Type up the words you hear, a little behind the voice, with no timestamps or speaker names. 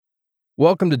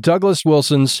Welcome to Douglas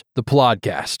Wilson's The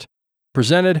Plodcast,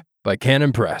 presented by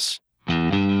Canon Press.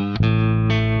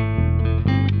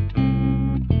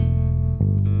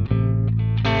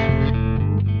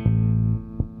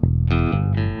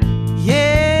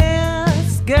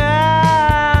 Yes,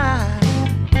 God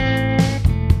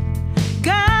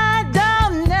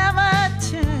don't never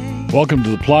change. Welcome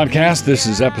to the Plodcast. This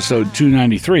is episode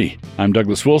 293. I'm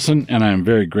Douglas Wilson, and I am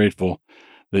very grateful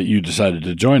that you decided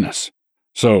to join us.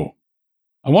 So,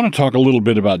 I want to talk a little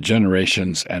bit about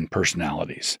generations and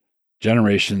personalities.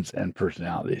 Generations and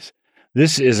personalities.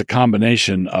 This is a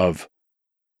combination of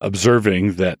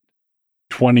observing that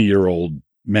 20-year-old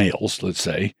males, let's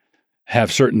say,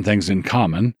 have certain things in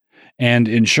common, and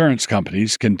insurance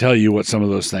companies can tell you what some of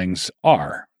those things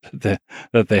are that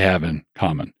they have in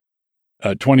common.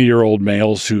 20-year-old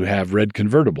males who have red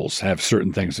convertibles have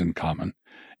certain things in common,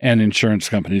 and insurance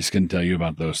companies can tell you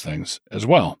about those things as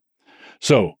well.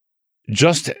 So,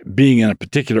 just being in a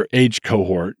particular age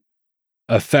cohort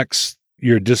affects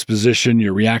your disposition,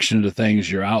 your reaction to things,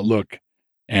 your outlook,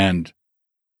 and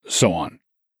so on.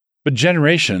 But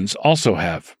generations also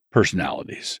have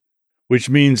personalities, which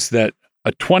means that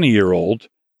a 20-year-old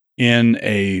in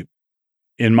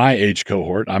my age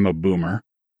cohort, I'm a boomer,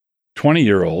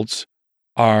 20-year-olds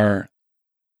are,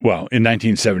 well, in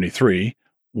 1973,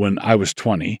 when I was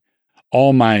 20,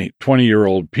 all my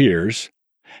 20-year-old peers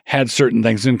had certain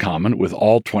things in common with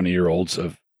all 20-year-olds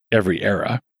of every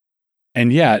era.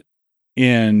 And yet,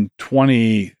 in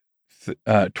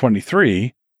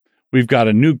 2023, we've got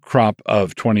a new crop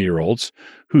of 20-year-olds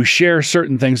who share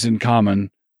certain things in common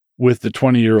with the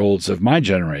 20-year-olds of my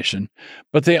generation,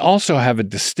 but they also have a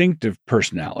distinctive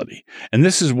personality. And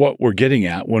this is what we're getting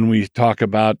at when we talk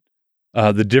about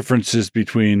the differences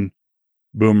between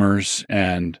boomers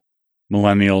and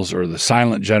millennials, or the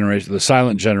silent generation. The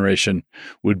silent generation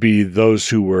would be those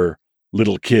who were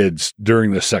little kids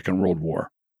during the Second World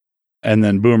War. And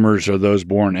then boomers are those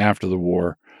born after the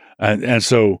war. And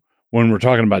so when we're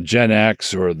talking about Gen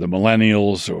X or the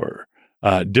millennials or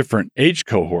different age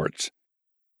cohorts,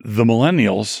 the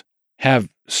millennials have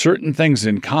certain things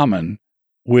in common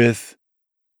with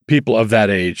people of that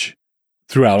age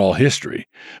throughout all history.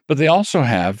 But they also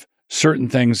have certain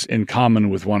things in common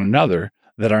with one another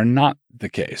that are not the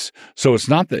case. So it's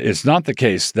not the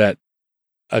case that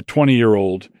a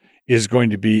 20-year-old is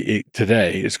going to be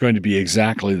today is going to be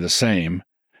exactly the same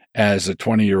as a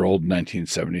 20-year-old in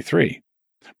 1973,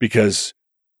 because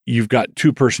you've got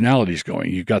two personalities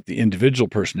going. You've got the individual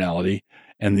personality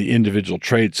and the individual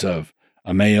traits of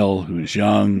a male who's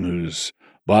young, whose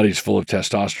body's full of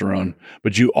testosterone,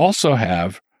 but you also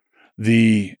have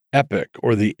the epoch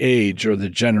or the age or the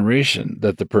generation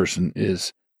that the person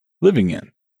is living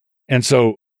in. And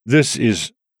so this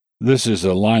is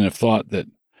a line of thought that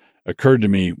occurred to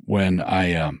me when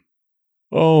I've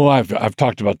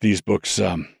talked about these books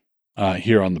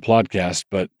here on the podcast,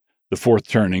 but The Fourth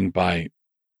Turning by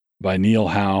Neil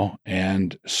Howe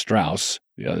and Strauss,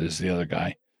 is the other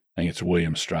guy. I think it's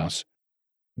William Strauss.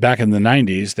 Back in the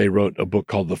 90s, they wrote a book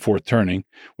called The Fourth Turning,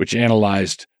 which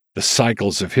analyzed the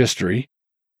cycles of history,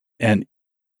 and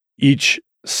each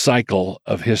cycle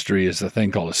of history is a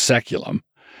thing called a seculum.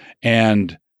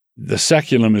 And the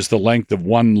seculum is the length of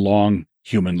one long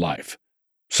human life,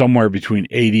 somewhere between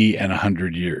 80 and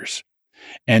 100 years.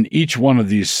 And each one of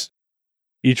these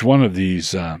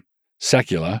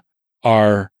secula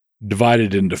are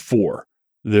divided into four.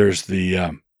 There's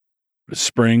the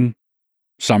spring,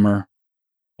 summer,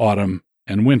 autumn,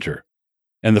 and winter.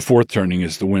 And the fourth turning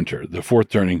is the winter. The fourth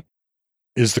turning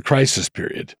is the crisis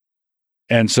period.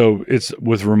 And so it's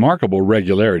with remarkable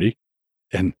regularity.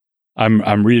 And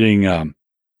I'm reading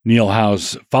Neil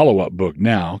Howe's follow-up book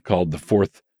now called The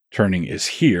Fourth Turning is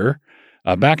Here.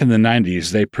 Back in the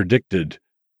 90s, they predicted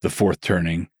the fourth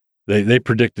turning. They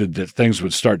predicted that things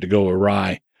would start to go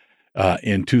awry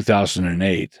in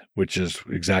 2008, which is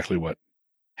exactly what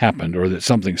happened, or that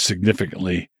something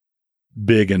significantly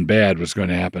big and bad was going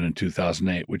to happen in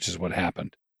 2008, which is what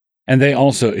happened. And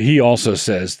he also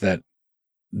says that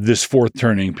this fourth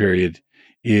turning period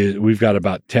we've got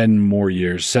about 10 more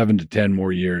years, 7 to 10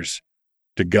 more years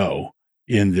to go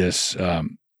in this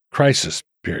crisis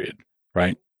period,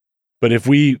 right? But if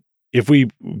we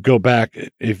go back,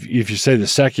 if you say the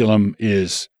seculum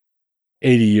is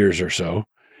 80 years or so,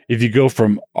 if you go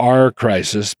from our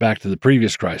crisis back to the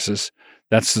previous crisis,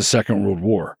 that's the Second World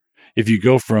War. If you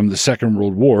go from the Second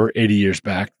World War 80 years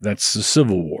back, that's the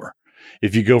Civil War.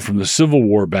 If you go from the Civil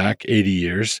War back 80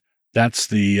 years, that's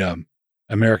the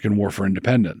American War for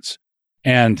Independence.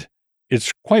 And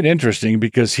it's quite interesting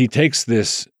because he takes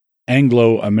this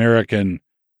Anglo-American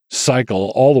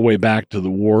cycle all the way back to the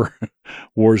war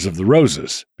Wars of the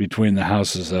Roses between the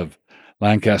houses of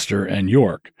Lancaster and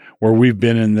York, where we've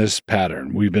been in this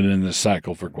pattern. We've been in this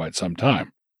cycle for quite some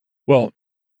time. Well,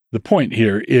 the point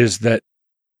here is that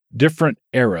different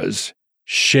eras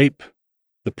shape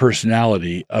the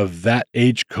personality of that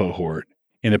age cohort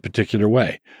in a particular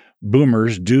way.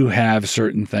 Boomers do have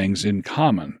certain things in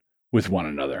common with one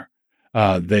another.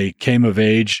 They came of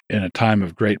age in a time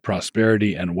of great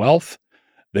prosperity and wealth.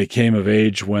 They came of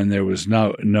age when there was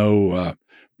no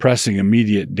pressing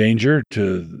immediate danger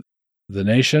to the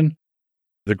nation.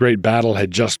 The great battle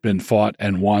had just been fought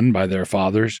and won by their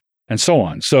fathers, and so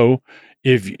on. So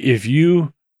if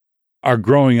you are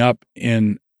growing up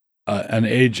in an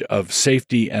age of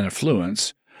safety and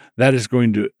affluence, that is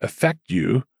going to affect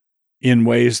you in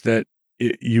ways that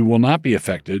you will not be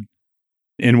affected,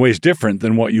 in ways different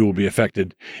than what you will be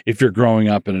affected if you're growing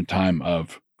up in a time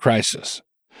of crisis.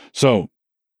 So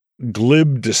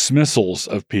glib dismissals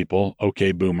of people,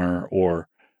 okay, boomer, or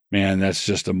man, that's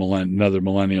just another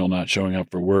millennial not showing up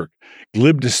for work.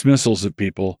 Glib dismissals of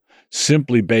people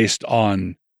simply based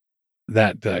on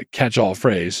that catch-all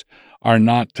phrase are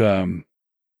not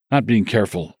being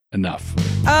careful enough.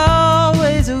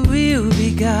 Always will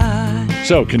be God.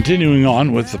 So, continuing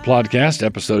on with the podcast,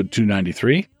 episode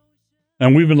 293,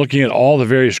 and we've been looking at all the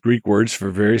various Greek words for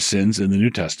various sins in the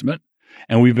New Testament,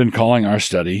 and we've been calling our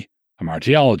study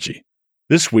hamartiology.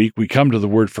 This week, we come to the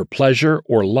word for pleasure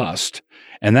or lust,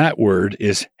 and that word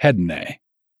is hedone.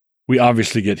 We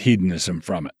obviously get hedonism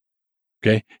from it.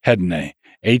 Okay? Hedone.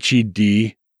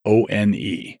 Hedone.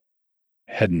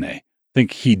 Hedone.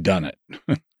 Think he done it.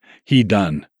 He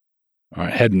done. All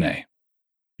right, hedone.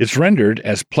 It's rendered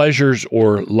as pleasures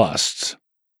or lusts.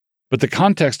 But the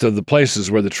context of the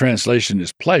places where the translation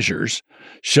is pleasures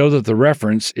show that the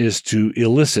reference is to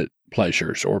illicit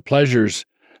pleasures, or pleasures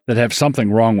that have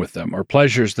something wrong with them, or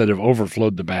pleasures that have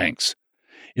overflowed the banks.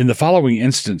 In the following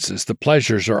instances, the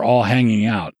pleasures are all hanging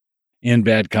out in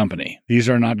bad company. These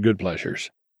are not good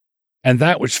pleasures. And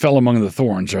that which fell among the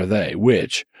thorns are they,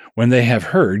 which, when they have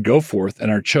heard, go forth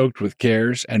and are choked with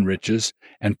cares and riches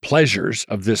and pleasures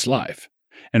of this life,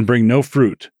 and bring no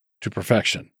fruit to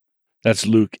perfection. That's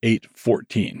Luke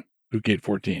 8:14. Luke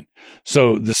 8:14.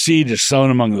 So the seed is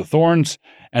sown among the thorns,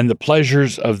 and the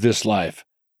pleasures of this life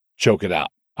choke it out.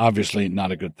 Obviously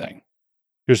not a good thing.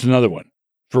 Here's another one.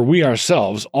 For we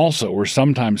ourselves also were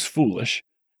sometimes foolish,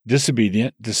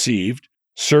 disobedient, deceived,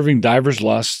 serving divers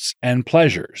lusts and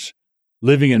pleasures,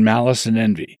 living in malice and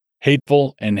envy,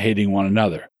 hateful and hating one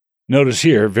another. Notice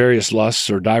here, various lusts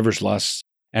or divers lusts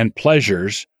and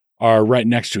pleasures are right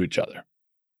next to each other.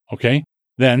 Okay?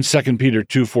 Then 2 Peter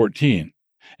 2:14,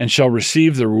 and shall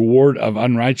receive the reward of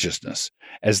unrighteousness,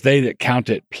 as they that count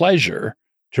it pleasure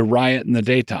to riot in the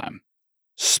daytime.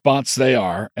 Spots they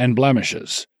are and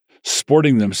blemishes,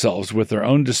 sporting themselves with their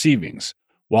own deceivings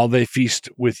while they feast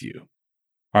with you.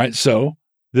 All right, so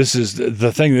this is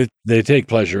the thing that they take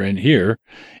pleasure in here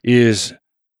is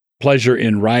pleasure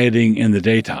in rioting in the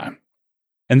daytime.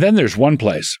 And then there's one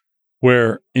place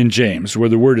where in James, where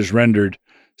the word is rendered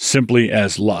simply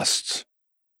as lusts.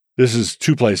 This is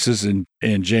two places in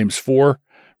James 4,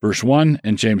 verse 1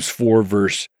 and James 4,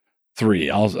 verse 3.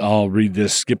 I'll read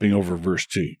this, skipping over verse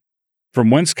 2. From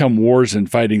whence come wars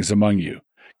and fightings among you?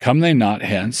 Come they not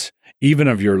hence, even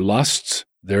of your lusts,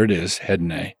 there it is,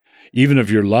 hedone, even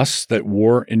of your lusts that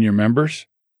war in your members?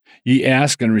 Ye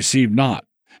ask and receive not,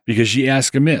 because ye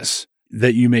ask amiss,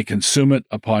 that you may consume it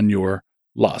upon your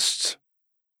lusts.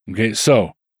 Okay,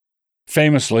 so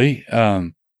famously,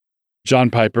 John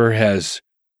Piper has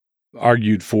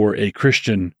argued for a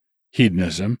Christian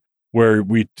hedonism, where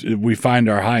we find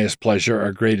our highest pleasure,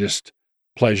 our greatest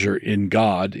pleasure in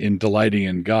God, in delighting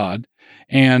in God,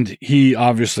 and he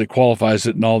obviously qualifies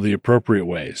it in all the appropriate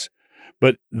ways.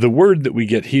 But the word that we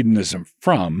get hedonism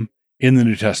from in the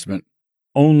New Testament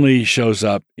only shows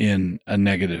up in a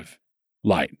negative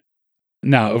light.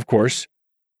 Now, of course,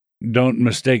 don't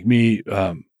mistake me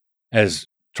as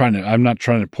I'm not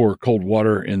trying to pour cold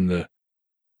water in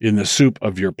the soup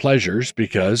of your pleasures,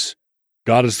 because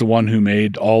God is the one who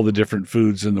made all the different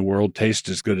foods in the world taste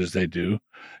as good as they do.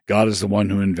 God is the one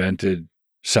who invented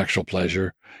sexual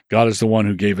pleasure. God is the one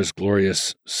who gave us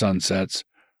glorious sunsets.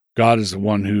 God is the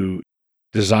one who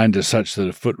designed us such that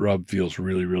a foot rub feels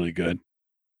really, really good.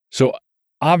 So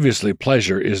obviously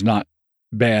pleasure is not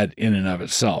bad in and of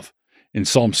itself. In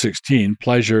Psalm 16,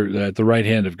 pleasure at the right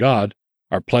hand of God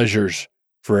are pleasures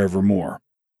forevermore.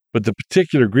 But the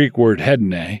particular Greek word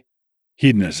hedone,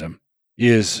 hedonism,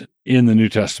 is in the New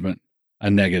Testament a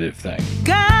negative thing.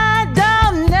 God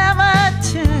don't never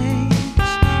change.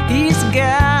 He's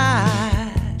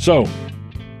God. So,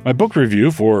 my book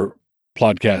review for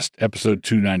Podcast episode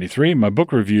 293. My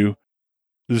book review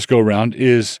this go-round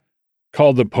is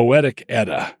called The Poetic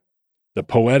Edda. The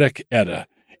Poetic Edda.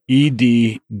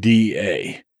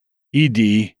 EDDA.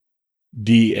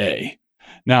 EDDA.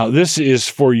 Now, this is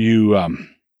for you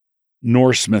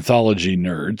Norse mythology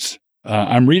nerds.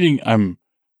 I'm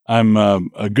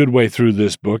a good way through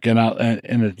this book, and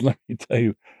let me tell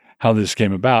you how this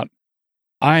came about.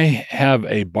 I have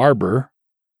a barber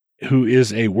who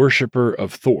is a worshiper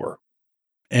of Thor,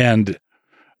 and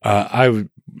I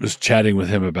was chatting with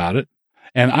him about it.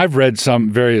 And I've read some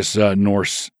various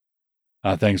Norse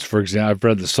things. For example, I've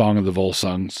read the Song of the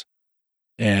Volsungs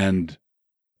and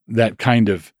that kind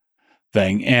of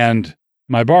thing. And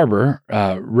my barber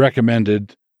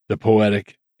recommended the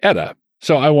Poetic Edda.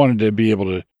 So I wanted to be able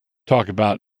to talk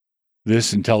about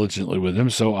this intelligently with him.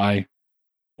 So I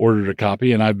ordered a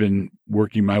copy, and I've been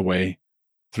working my way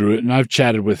through it. And I've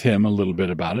chatted with him a little bit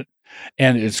about it.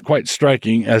 And it's quite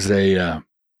striking as a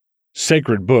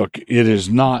sacred book. It is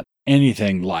not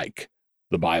anything like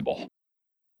the Bible.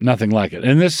 Nothing like it.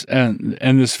 And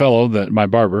this fellow, that my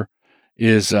barber,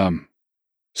 is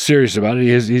serious about it.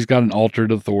 He's got an altar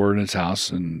to Thor in his house,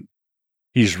 and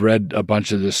he's read a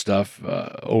bunch of this stuff.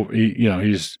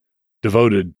 He's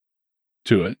devoted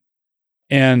to it.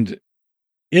 And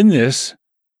in this,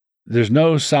 there's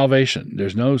no salvation.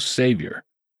 There's no savior.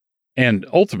 And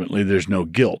ultimately, there's no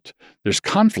guilt. There's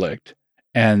conflict,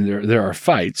 and there are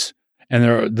fights,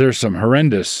 and there's some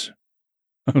horrendous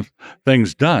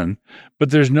things done,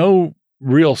 but there's no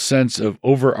real sense of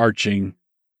overarching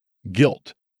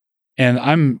guilt.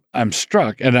 And I'm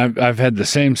struck, and I've had the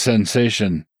same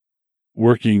sensation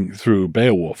working through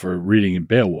Beowulf, or reading in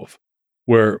Beowulf,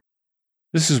 where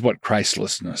this is what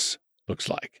Christlessness looks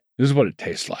like. This is what it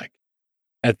tastes like.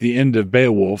 At the end of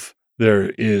Beowulf, there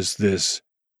is this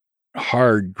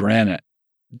hard granite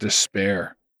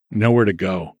despair, nowhere to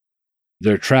go.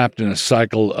 They're trapped in a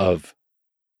cycle of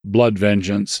blood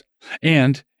vengeance.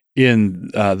 And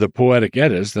in the Poetic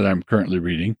Eddas that I'm currently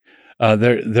reading,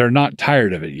 they're not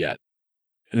tired of it yet.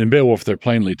 In Beowulf, they're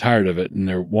plainly tired of it, and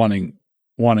they're wanting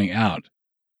out.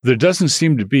 There doesn't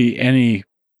seem to be any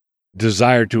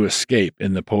desire to escape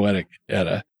in the Poetic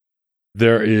Edda.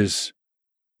 There is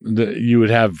you would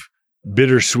have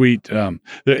bittersweet.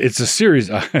 It's a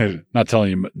series. I'm not telling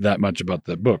you that much about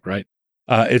the book, right?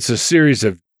 It's a series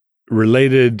of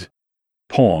related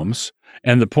poems,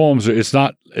 and the poems it's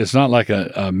not like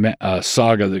a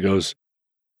saga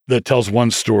that tells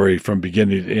one story from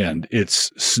beginning to end.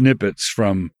 It's snippets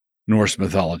from Norse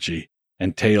mythology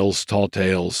and tall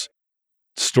tales,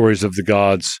 stories of the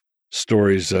gods,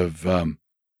 stories of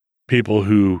people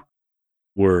who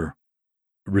were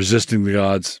resisting the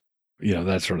gods,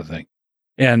 that sort of thing.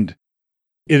 And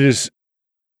it is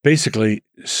basically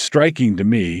striking to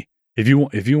me, if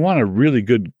you want a really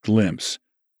good glimpse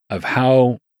of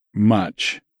how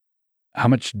much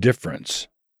difference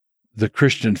the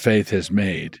Christian faith has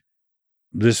made,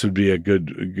 this would be a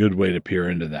good way to peer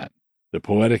into that. The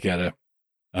Poetic Edda,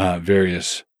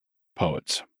 various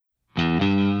poets.